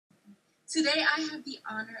Today, I have the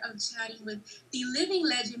honor of chatting with the living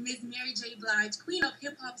legend, Ms. Mary J. Blige, Queen of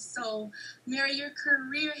Hip Hop Soul. Mary, your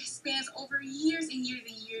career spans over years and years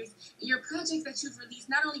and years, and your projects that you've released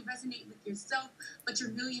not only resonate with yourself, but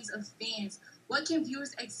your millions of fans. What can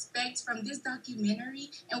viewers expect from this documentary,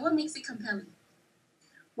 and what makes it compelling?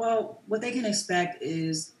 Well, what they can expect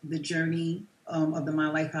is the journey of the My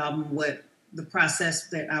Life album, what the process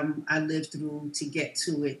that I lived through to get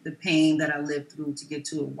to it, the pain that I lived through to get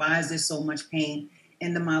to it. Why is there so much pain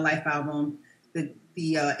in the My Life album? The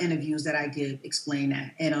interviews that I give explain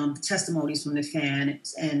that, and the testimonies from the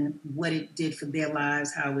fans and what it did for their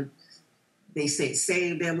lives, how it they say it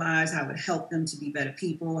saved their lives, how it helped them to be better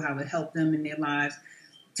people, how it helped them in their lives.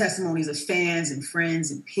 Testimonies of fans and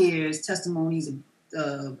friends and peers, testimonies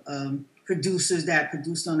of producers that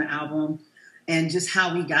produced on the album, and just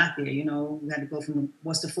how we got there. You know, we had to go from the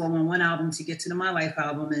What's the 411 album to get to the My Life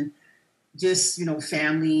album, and just, you know,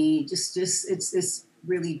 family, just it's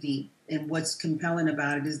really deep. And what's compelling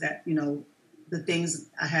about it is that, you know, the things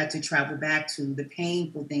I had to travel back to, the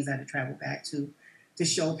painful things I had to travel back to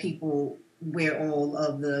show people where all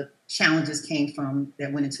of the challenges came from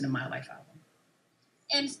that went into the My Life album.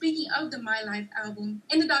 And speaking of the My Life album,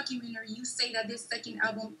 in the documentary, you say that this second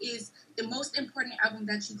album is the most important album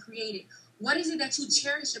that you created. What is it that you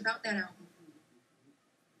cherish about that album?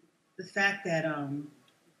 The fact that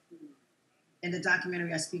in the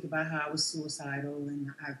documentary, I speak about how I was suicidal, and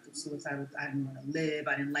I was suicidal. I didn't want to live.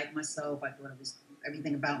 I didn't like myself. I thought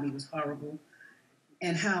everything about me was horrible.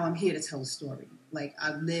 And how I'm here to tell a story. Like,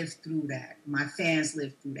 I lived through that. My fans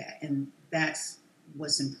lived through that. And that's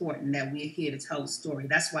what's important, that we're here to tell a story.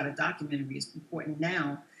 That's why the documentary is important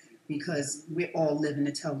now, because we're all living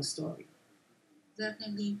to tell the story.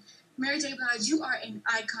 Definitely. Mary J. Blige, you are an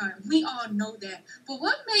icon. We all know that. But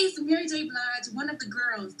what makes Mary J. Blige one of the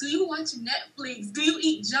girls? Do you watch Netflix? Do you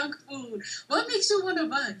eat junk food? What makes you one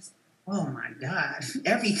of us? Oh my God,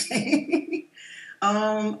 everything.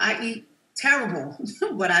 I eat terrible,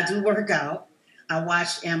 but I do work out. I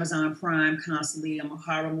watch Amazon Prime constantly. I'm a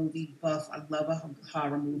horror movie buff. I love a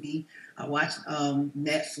horror movie. I watch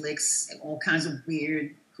Netflix and all kinds of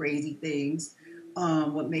weird, crazy things.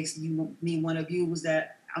 What makes me one of you is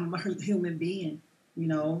that I'm a human being. You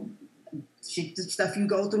know, the stuff you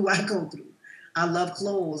go through, I go through. I love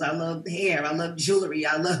clothes. I love hair. I love jewelry.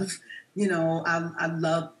 I love, you know, I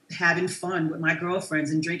love having fun with my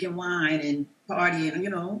girlfriends and drinking wine and partying. You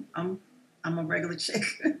know, I'm a regular chick.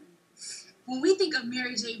 When we think of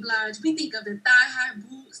Mary J. Blige, we think of the thigh-high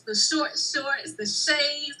boots, the short shorts, the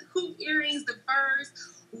shades, the hoop earrings, the furs.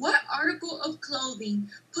 What article of clothing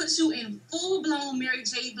puts you in full-blown Mary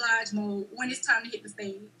J. Blige mode when it's time to hit the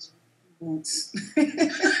stage? Boots.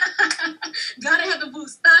 Gotta have the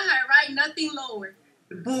boots, thigh-high, right? Nothing lower.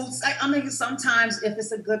 The boots. I mean, sometimes if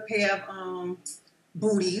it's a good pair of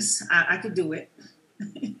booties, I could do it.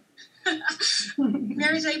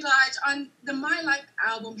 Mary J. Blige, on the My Life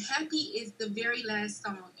album, Happy is the very last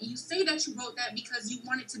song. And you say that you wrote that because you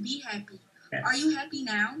wanted to be happy. Yes. Are you happy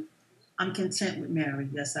now? I'm content with Mary.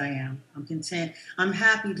 Yes, I am. I'm content. I'm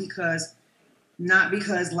happy not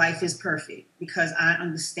because life is perfect, because I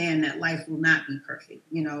understand that life will not be perfect,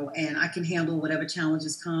 you know, and I can handle whatever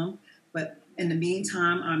challenges come. But in the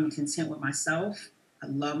meantime, I'm content with myself. I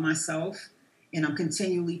love myself. And I'm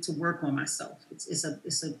continually to work on myself.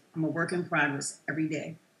 I'm a work in progress every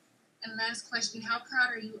day. And last question, how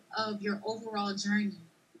proud are you of your overall journey?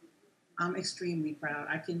 I'm extremely proud.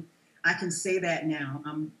 I can say that now.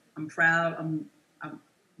 I'm proud.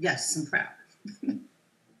 Yes, I'm proud. Thank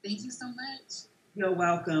you so much. You're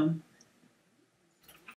welcome.